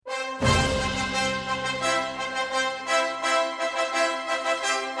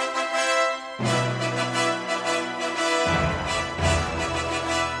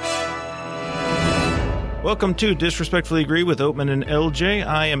Welcome to Disrespectfully Agree with Oatman and LJ.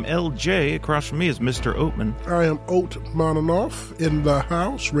 I am LJ. Across from me is Mr. Oatman. I am Oat Mononoff in the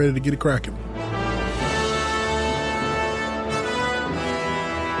house, ready to get it cracking.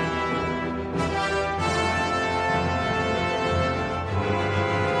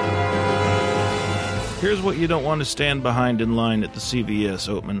 Here's what you don't want to stand behind in line at the CVS,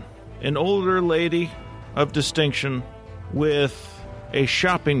 Oatman. An older lady of distinction with a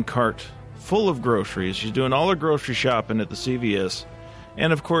shopping cart full of groceries. She's doing all her grocery shopping at the CVS.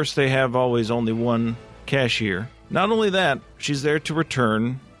 And, of course, they have always only one cashier. Not only that, she's there to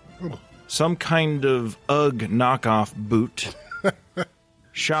return some kind of UGG knockoff boot.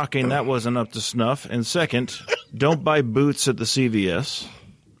 Shocking, that wasn't up to snuff. And second, don't buy boots at the CVS.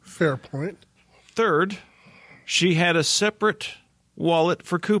 Fair point. Third, she had a separate wallet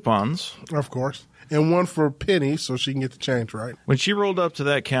for coupons. Of course. And one for pennies so she can get the change right. When she rolled up to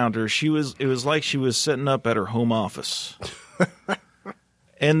that counter, it was like she was setting up at her home office.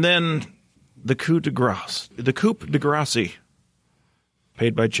 And then the coup de grace,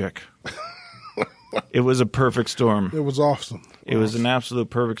 paid by check. It was a perfect storm. It was awesome. It was an absolute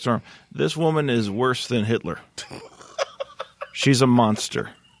perfect storm. This woman is worse than Hitler. She's a monster.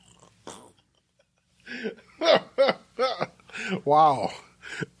 Wow.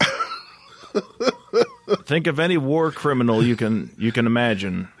 Think of any war criminal you can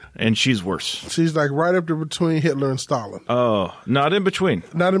imagine, and she's worse. She's like right up there between Hitler and Stalin. Oh, not in between.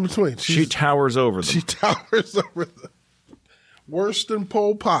 Not in between. She towers over them. She towers over them. Worse than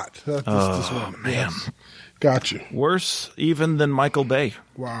Pol Pot. This woman. Man. Yes. Got you. Worse even than Michael Bay.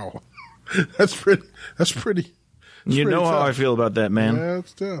 Wow. That's pretty. You know how I feel about that, man. Yeah,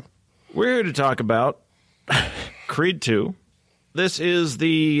 it's tough. We're here to talk about Creed 2. This is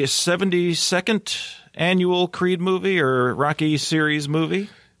the 72nd annual Creed movie or Rocky series movie.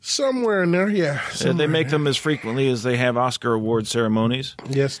 Somewhere in there, yeah. They make them as frequently as they have Oscar award ceremonies.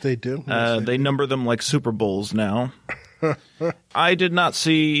 Yes, they do. They number them like Super Bowls now. I did not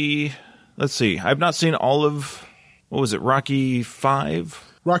see, let's see, I've not seen all of, what was it, Rocky 5?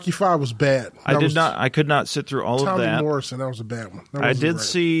 Rocky 5 was bad. I could not sit through all of that. Tommy Morrison, that was a bad one. I did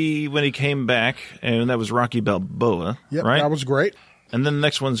see when he came back, and that was Rocky Balboa, yep, right? That was great. And then the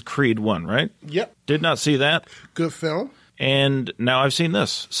next one's Creed 1, right? Yep. Did not see that. Good film. And now I've seen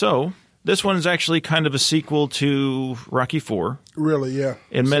this. So, this one is actually kind of a sequel to Rocky 4. Really, yeah.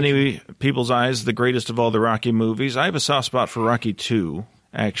 In many people's eyes, the greatest of all the Rocky movies. I have a soft spot for Rocky 2.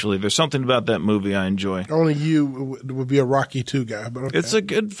 Actually, there's something about that movie I enjoy. Only you would be a Rocky 2 guy, but okay. It's a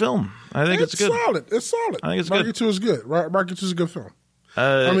good film. I think it's good. It's solid. I think it's Rocky good. 2 is good. Rocky 2 is a good film.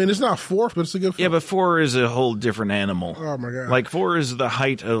 I mean, it's not 4, but it's a good film. Yeah, but 4 is a whole different animal. Oh, my God. Like, 4 is the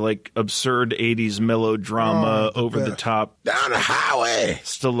height of, like, absurd 80s melodrama, over-the-top, down the highway,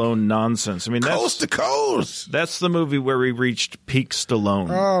 Stallone nonsense. I mean, coast to coast. That's the movie where we reached peak Stallone.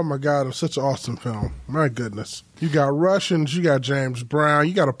 Oh, my God. It was such an awesome film. My goodness. You got Russians, you got James Brown,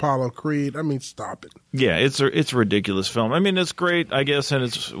 you got Apollo Creed. I mean, stop it. Yeah, it's a ridiculous film. I mean, it's great, I guess, in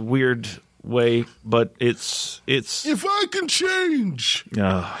its weird way, but it's if I can change,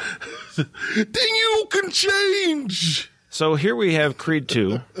 then you can change. So here we have Creed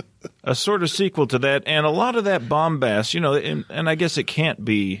 2, a sort of sequel to that, and a lot of that bombast, and I guess it can't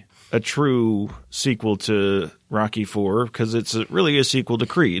be a true sequel to Rocky 4 because it's really a sequel to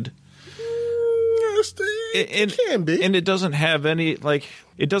Creed. It can be, and it doesn't have any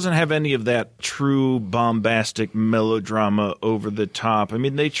of that true bombastic melodrama over the top. I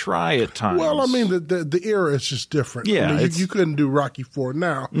mean, they try at times. Well, I mean, the era is just different. Yeah, I mean, you couldn't do Rocky 4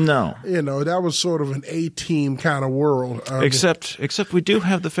 now. No, that was sort of an A-team kind of world. Except we do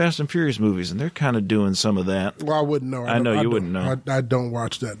have the Fast and Furious movies, and they're kind of doing some of that. Well, I wouldn't know. I know you wouldn't know. I don't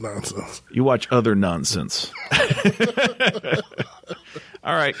watch that nonsense. You watch other nonsense.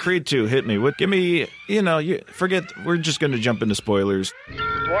 All right, Creed 2, hit me. Give me, forget, we're just going to jump into spoilers.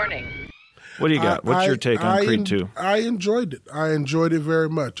 Warning. What do you got? What's your take on Creed 2? I enjoyed it. I enjoyed it very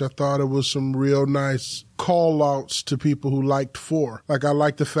much. I thought it was some real nice call-outs to people who liked 4. Like, I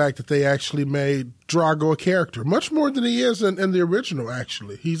like the fact that they actually made Drago a character, much more than he is in the original,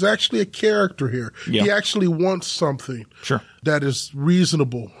 actually. He's actually a character here. Yeah. He actually wants something. Sure. That is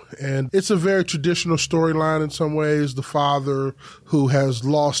reasonable. And it's a very traditional storyline in some ways. The father who has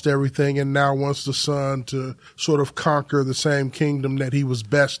lost everything and now wants the son to sort of conquer the same kingdom that he was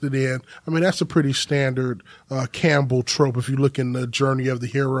bested in. I mean, that's a pretty standard Campbell trope if you look in the Journey of the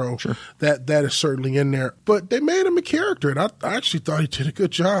Hero. Sure. That is certainly in there. But they made him a character, and I actually thought he did a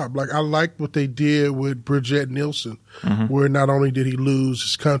good job. Like, I liked what they did with Bridget Nielsen, where not only did he lose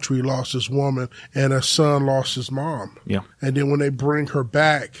his country, he lost his woman, and a son lost his mom. Yeah. And then when they bring her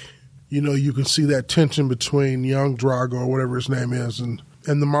back, you can see that tension between young Drago, or whatever his name is, and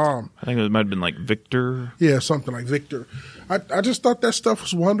the mom. I think it might have been like Victor. Yeah, something like Victor. I just thought that stuff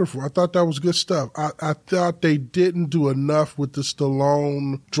was wonderful. I thought that was good stuff. I thought they didn't do enough with the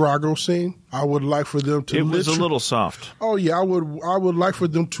Stallone Drago scene. I would like for them to. It was a little soft. Oh yeah, I would like for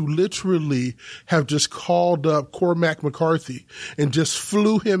them to literally have just called up Cormac McCarthy and just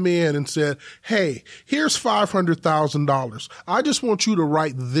flew him in and said, "Hey, here's $500,000. I just want you to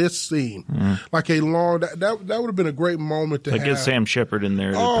write this scene, like a long. That would have been a great moment to have. Get Sam Shepard in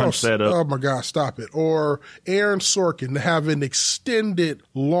there to punch that up. Oh my God, stop it! Or Aaron Sorkin to have an extended,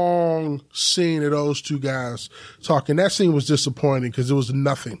 long scene of those two guys talking. That scene was disappointing because it was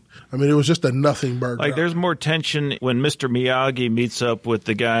nothing. I mean, it was just a nothing burger. Like, there's more tension when Mr. Miyagi meets up with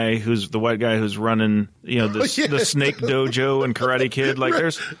the guy the white guy who's running, the Snake Dojo and Karate Kid. Like,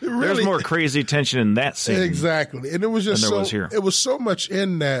 there's more crazy tension in that scene. Exactly. And it was just it was so much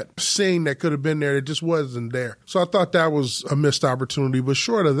in that scene that could have been there that just wasn't there. So I thought that was a missed opportunity. But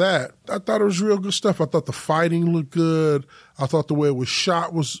short of that, I thought it was real good stuff. I thought the fighting looked good. I thought the way it was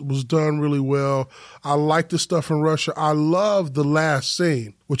shot was done really well. I liked the stuff in Russia. I loved the last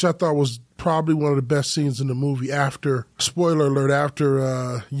scene, which I thought was probably one of the best scenes in the movie after, spoiler alert,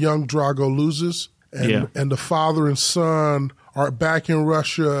 after young Drago loses. And the father and son are back in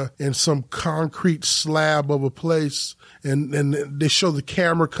Russia in some concrete slab of a place. And they show the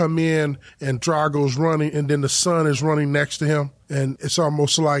camera come in and Drago's running and then the son is running next to him. And it's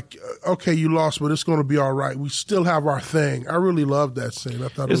almost like, okay, you lost, but it's going to be all right. We still have our thing. I really loved that scene. I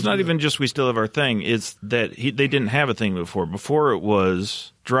thought it's not good. Even just we still have our thing. It's that they didn't have a thing before. Before it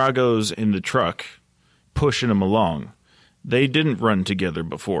was Drago's in the truck pushing him along. They didn't run together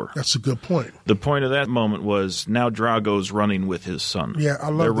before. That's a good point. The point of that moment was now Drago's running with his son. Yeah, I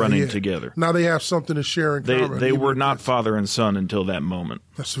love They're that. running together. Now they have something to share in common. They were not father and son until that moment.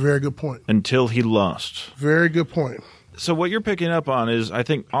 That's a very good point. Until he lost. Very good point. So what you're picking up on is, I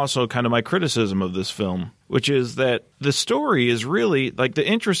think, also kind of my criticism of this film, which is that the story is really, like, the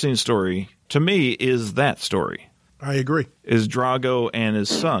interesting story, to me, is that story. I agree. Is Drago and his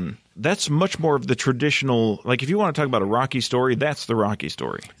son. That's much more of the traditional, like, if you want to talk about a Rocky story, that's the Rocky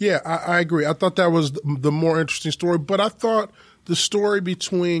story. Yeah, I agree. I thought that was the more interesting story, but I thought the story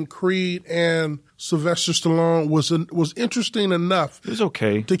between Creed and Sylvester Stallone was interesting enough. It was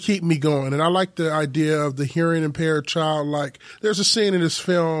okay to keep me going, and I like the idea of the hearing impaired child. Like, there's a scene in this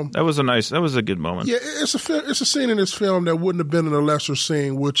film that was a good moment. Yeah, it's a scene in this film that wouldn't have been in a lesser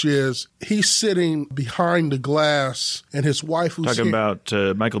scene, which is he's sitting behind the glass, and his wife who's talking about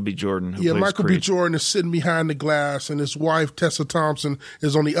Michael B. Jordan. Who plays Michael Creed. B. Jordan is sitting behind the glass, and his wife Tessa Thompson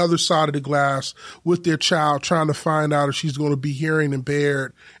is on the other side of the glass with their child, trying to find out if she's going to be hearing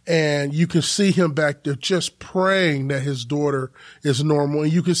impaired. And you can see him back there just praying that his daughter is normal.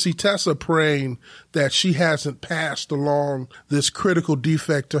 And you can see Tessa praying that she hasn't passed along this critical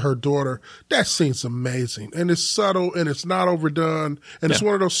defect to her daughter. That scene's amazing. And it's subtle and it's not overdone. And it's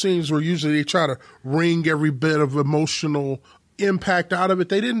one of those scenes where usually they try to wring every bit of emotional impact out of it.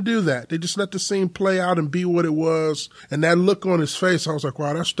 They didn't do that. They just let the scene play out and be what it was. And that look on his face, I was like,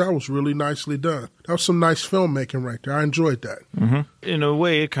 wow, that was really nicely done. That was some nice filmmaking right there. I enjoyed that. Mm-hmm. In a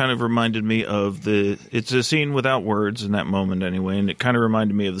way, it kind of reminded me of it's a scene without words in that moment anyway, and it kind of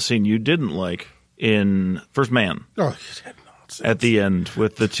reminded me of the scene you didn't like in First Man. Oh, that nonsense. At the end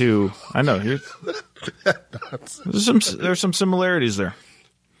with the two. I know. There's some similarities there.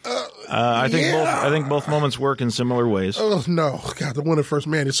 I think both moments work in similar ways. Oh no, God! The one in First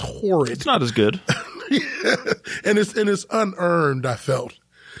Man is horrid. It's not as good. and it's unearned. I felt.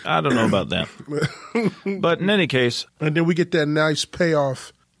 I don't know about that, but in any case, and then we get that nice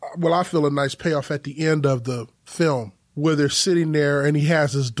payoff. Well, I feel a nice payoff at the end of the film where they're sitting there and he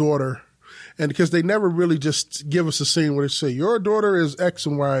has his daughter. And because they never really just give us a scene where they say, your daughter is X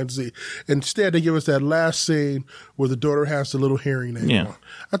and Y and Z. Instead, they give us that last scene where the daughter has the little hearing aid on.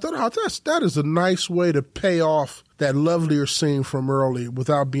 I thought, that is a nice way to pay off that lovelier scene from early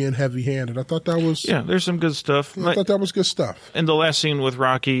without being heavy-handed. I thought that was... Yeah, there's some good stuff. I thought that was good stuff. And the last scene with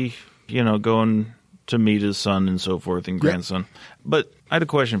Rocky, going to meet his son and so forth and grandson. Yep. But I had a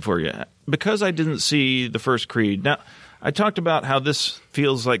question for you. Because I didn't see the first Creed... Now, I talked about how this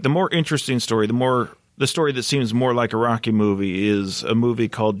feels like the more interesting story, the story that seems more like a Rocky movie is a movie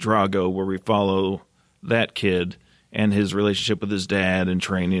called Drago, where we follow that kid and his relationship with his dad and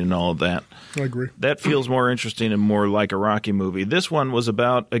training and all of that. I agree. That feels more interesting and more like a Rocky movie. This one was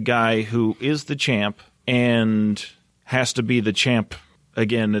about a guy who is the champ and has to be the champ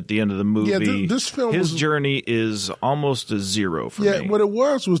again at the end of the movie. Yeah, this film his was, journey is almost a zero for me. What it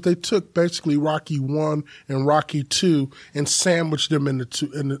was they took basically Rocky 1 and Rocky 2 and sandwiched them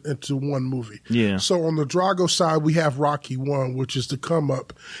into one movie. Yeah. So on the Drago side, we have Rocky 1, which is the come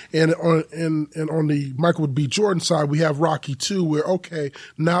up. And on the Michael B. Jordan side, we have Rocky 2, where, okay,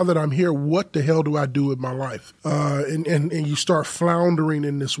 now that I'm here, what the hell do I do with my life? And you start floundering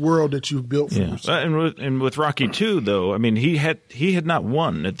in this world that you've built for yourself. And with Rocky 2, though, I mean, he had not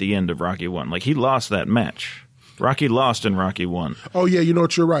won at the end of Rocky 1. Like, he lost that match. Rocky lost in Rocky 1. Oh, yeah, you know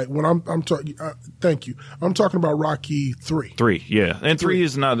what, you're right. When I'm talking, thank you. I'm talking about Rocky 3. 3, yeah. And 3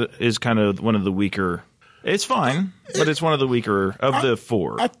 is kind of one of the weaker. It's fine, but it's one of the weaker of the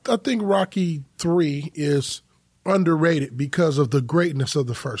 4. I think Rocky 3 is underrated because of the greatness of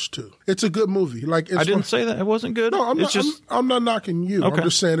the first 2. It's a good movie. Like, I didn't say that it wasn't good. No, I'm not knocking you. Okay. I'm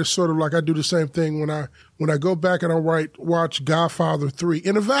just saying it's sort of like I do the same thing when I go back and I watch Godfather 3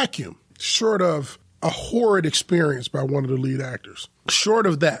 in a vacuum, short of a horrid experience by one of the lead actors. Short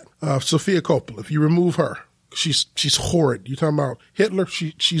of that, Sofia Coppola, if you remove her, she's horrid. You're talking about Hitler,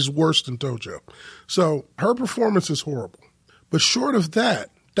 she's worse than Tojo. So her performance is horrible. But short of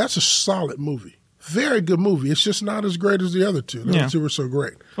that, that's a solid movie. Very good movie. It's just not as great as the other two. The other two were so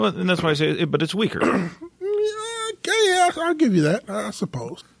great. Well, and that's why I say it, but it's weaker. Yeah, I'll give you that, I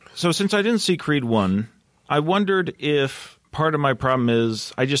suppose. So since I didn't see Creed 1, I wondered if part of my problem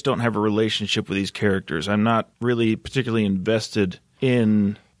is I just don't have a relationship with these characters. I'm not really particularly invested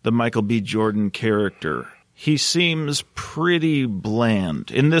in the Michael B. Jordan character. He seems pretty bland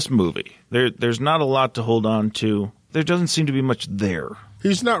in this movie. There's not a lot to hold on to. There doesn't seem to be much there.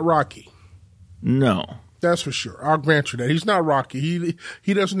 He's not Rocky. No. That's for sure. I'll grant you that. He's not Rocky.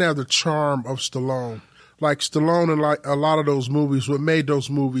 He doesn't have the charm of Stallone. Like Stallone and like a lot of those movies, what made those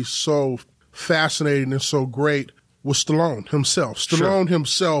movies so fascinating and so great was Stallone himself. Stallone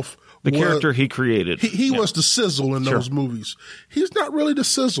himself. The character he created. He was the sizzle in those movies. He's not really the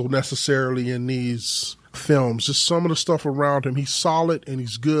sizzle necessarily in these films. Just some of the stuff around him. He's solid and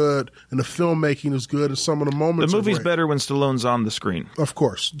he's good, and the filmmaking is good, and some of the moments. The movie's better when Stallone's on the screen. Of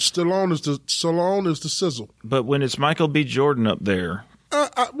course, Stallone is the sizzle. But when it's Michael B. Jordan up there,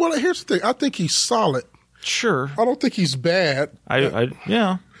 well, here's the thing. I think he's solid. Sure. I don't think he's bad.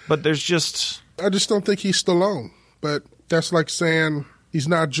 Yeah, but there's just. I just don't think he's Stallone. But that's like saying he's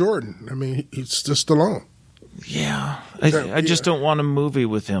not Jordan. I mean, he's just Stallone. Yeah, I just don't want a movie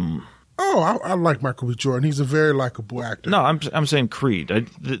with him. Oh, I like Michael B. Jordan. He's a very likable actor. No, I'm saying Creed.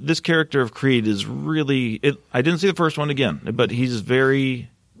 This character of Creed is really. I didn't see the first one again, but he's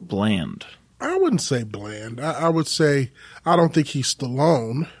very bland. I wouldn't say bland. I would say I don't think he's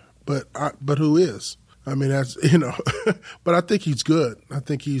Stallone, but who is? I mean, that's but I think he's good. I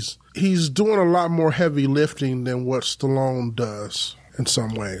think he's doing a lot more heavy lifting than what Stallone does in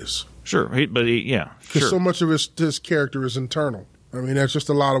some ways. Sure, because so much of his character is internal. I mean, that's just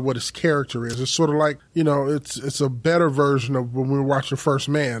a lot of what his character is. It's sort of like, it's a better version of when we were watching First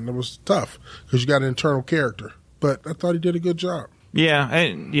Man. It was tough because you got an internal character. But I thought he did a good job.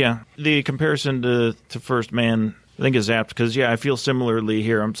 Yeah, the comparison to First Man, I think, is apt because, I feel similarly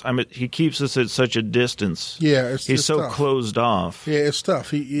here. He keeps us at such a distance. Yeah, he's so tough. Closed off. Yeah, it's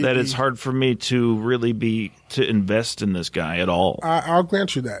tough. It's hard for me to really to invest in this guy at all. I'll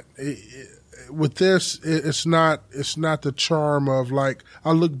grant you that. With this, it's not the charm of, like,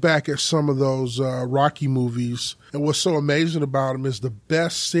 I look back at some of those Rocky movies, and what's so amazing about them is the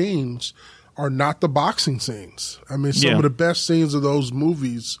best scenes are not the boxing scenes. I mean, some of the best scenes of those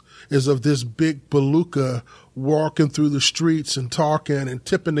movies is of this big Beluga walking through the streets and talking and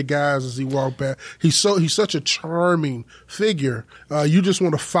tipping the guys as he walked back. He's such a charming figure. You just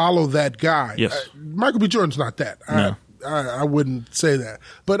want to follow that guy. Yes. Michael B. Jordan's not that. No. I wouldn't say that.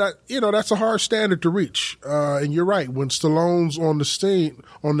 But, that's a hard standard to reach. And you're right. When Stallone's on the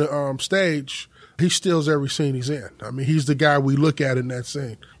stage, he steals every scene he's in. I mean, he's the guy we look at in that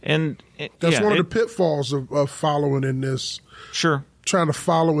scene. And that's one of the pitfalls of following in this. Sure. Trying to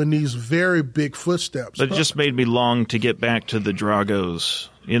follow in these very big footsteps. But it just made me long to get back to the Dragos.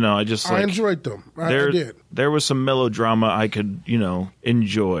 I enjoyed them. I did. There was some melodrama I could,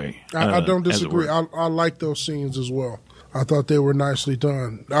 enjoy. I don't disagree. I like those scenes as well. I thought they were nicely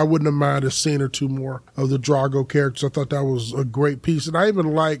done. I wouldn't have minded a scene or two more of the Drago characters. I thought that was a great piece. And I even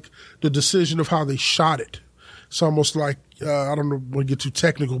like the decision of how they shot it. It's almost like, I don't want to get too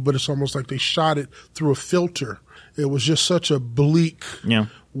technical, but it's almost like they shot it through a filter. It was just such a bleak,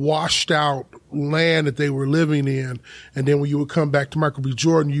 washed out land that they were living in. And then when you would come back to Michael B.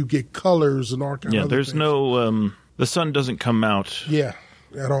 Jordan, you get colors and all kinds of things. There's no, the sun doesn't come out. Yeah.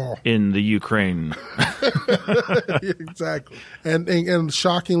 at all in the Ukraine. Exactly. And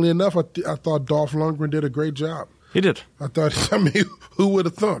shockingly enough, I thought Dolph Lundgren did a great job. He did. I mean, who would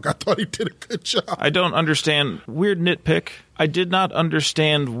have thunk? I thought he did a good job. I don't understand. Weird nitpick. I did not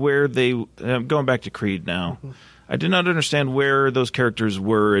understand where they, going back to Creed now, I did not understand where those characters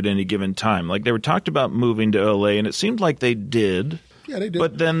were at any given time. Like, they were talked about moving to L.A., and it seemed like they did. Yeah, they did.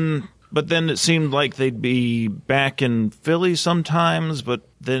 But then it seemed like they'd be back in Philly sometimes, but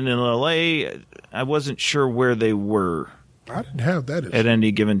then in L.A., I wasn't sure where they were. I didn't have that at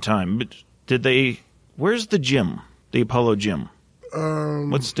any given time. But did they... Where's the gym? The Apollo gym?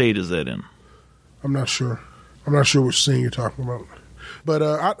 What state is that in? I'm not sure. I'm not sure which scene you're talking about. But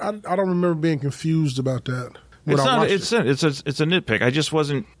I don't remember being confused about that. It's a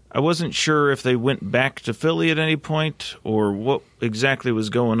nitpick. I wasn't sure if they went back to Philly at any point or what exactly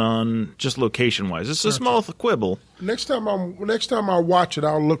was going on, just location wise. It's a small quibble. Next time I watch it,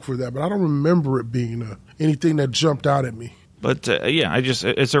 I'll look for that. But I don't remember it being anything that jumped out at me. But yeah, I just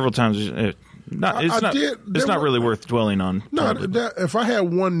several times. It's not really worth dwelling on. No, if I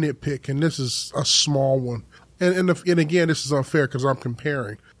had one nitpick, and this is a small one, and again, this is unfair because I'm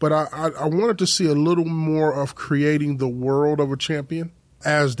comparing, but I wanted to see a little more of creating the world of a champion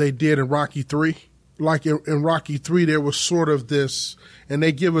as they did in Rocky III. Like in Rocky III, there was sort of this, and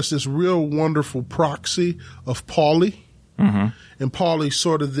they give us this real wonderful proxy of Paulie. Mm-hmm. And Paulie's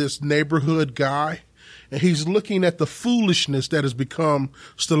sort of this neighborhood guy. And he's looking at the foolishness that has become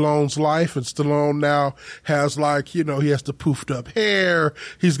Stallone's life. And Stallone now has he has the poofed up hair.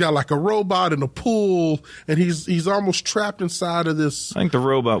 He's got like a robot in a pool. And he's almost trapped inside of this. I think the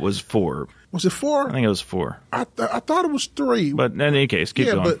robot was 4. Was it 4? I think it was 4. I thought it was 3. But in any case, keep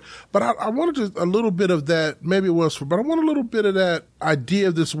going. But I wanted a little bit of that. Maybe it was 4. But I want a little bit of that idea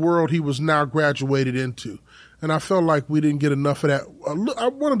of this world he was now graduated into. And I felt like we didn't get enough of that. I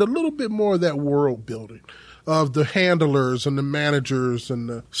wanted a little bit more of that world building of the handlers and the managers and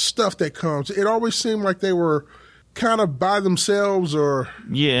the stuff that comes. It always seemed like they were kind of by themselves or...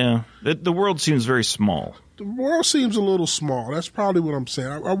 Yeah, the world seems very small. The world seems a little small. That's probably what I'm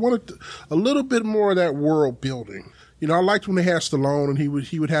saying. I wanted a little bit more of that world building. You know, I liked when they had Stallone and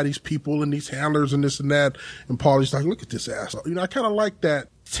he would have these people and these handlers and this and that. And Paulie's like, look at this asshole. You know, I kind of like that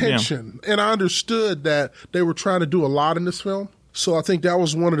tension. Yeah. And I understood that they were trying to do a lot in this film. So I think that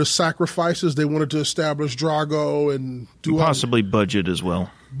was one of the sacrifices. They wanted to establish Drago and do possibly budget as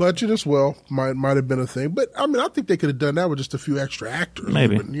well. Budget as well might have been a thing. But, I mean, I think they could have done that with just a few extra actors.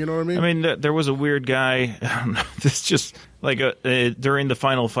 Maybe. Even, you know what I mean? I mean, there was a weird guy. This just like during the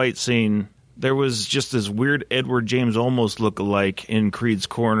final fight scene, there was just this weird Edward James Olmos look-alike in Creed's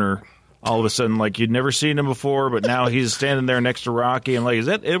corner. All of a sudden, like, you'd never seen him before, but now he's standing there next to Rocky, and like, is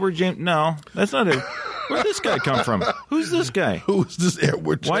that Edward James? No, that's not it. Where'd this guy come from? Who's this guy? Who is this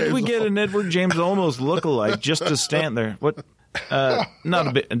Edward James? Why did we get an Edward James Olmos look-alike just to stand there? What? Not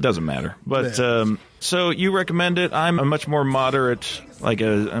a bit. It doesn't matter. But so you recommend it. I'm a much more moderate,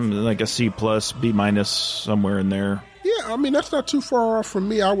 I'm like a C+, B-, somewhere in there. Yeah, I mean, that's not too far off from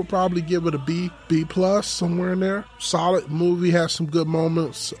me. I would probably give it a B+, somewhere in there. Solid movie, has some good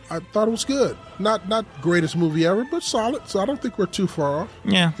moments. I thought it was good. Not greatest movie ever, but solid. So I don't think we're too far off.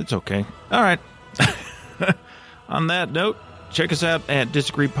 Yeah, it's okay. All right. On that note, check us out at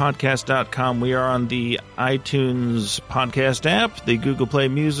disagreepodcast.com. We are on the iTunes podcast app, the Google Play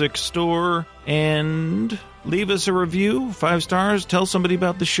Music Store, and leave us a review, 5 stars, tell somebody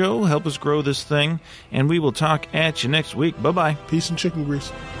about the show, help us grow this thing, and we will talk at you next week. Bye-bye. Peace and chicken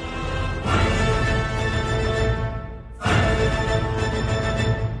grease.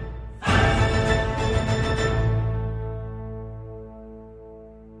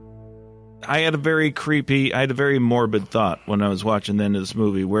 I had a very morbid thought when I was watching the end of this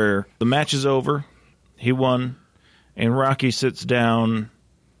movie where the match is over, he won, and Rocky sits down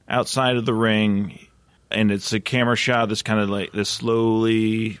outside of the ring, and it's a camera shot that's kind of like this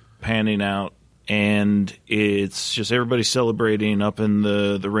slowly panning out, and it's just everybody celebrating up in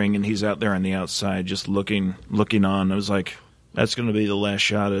the ring, and he's out there on the outside just looking on. I was like, that's going to be the last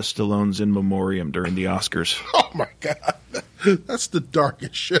shot of Stallone's in memoriam during the Oscars. Oh, my God. That's the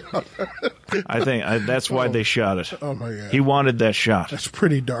darkest shit. I think that's why they shot it. Oh, my God. He wanted that shot. That's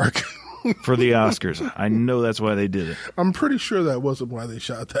pretty dark. For the Oscars. I know that's why they did it. I'm pretty sure that wasn't why they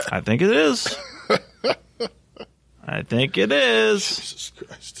shot that. I think it is. I think it is. Jesus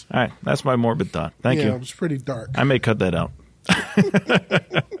Christ. All right. That's my morbid thought. Thank you. Yeah, it was pretty dark. I may cut that out.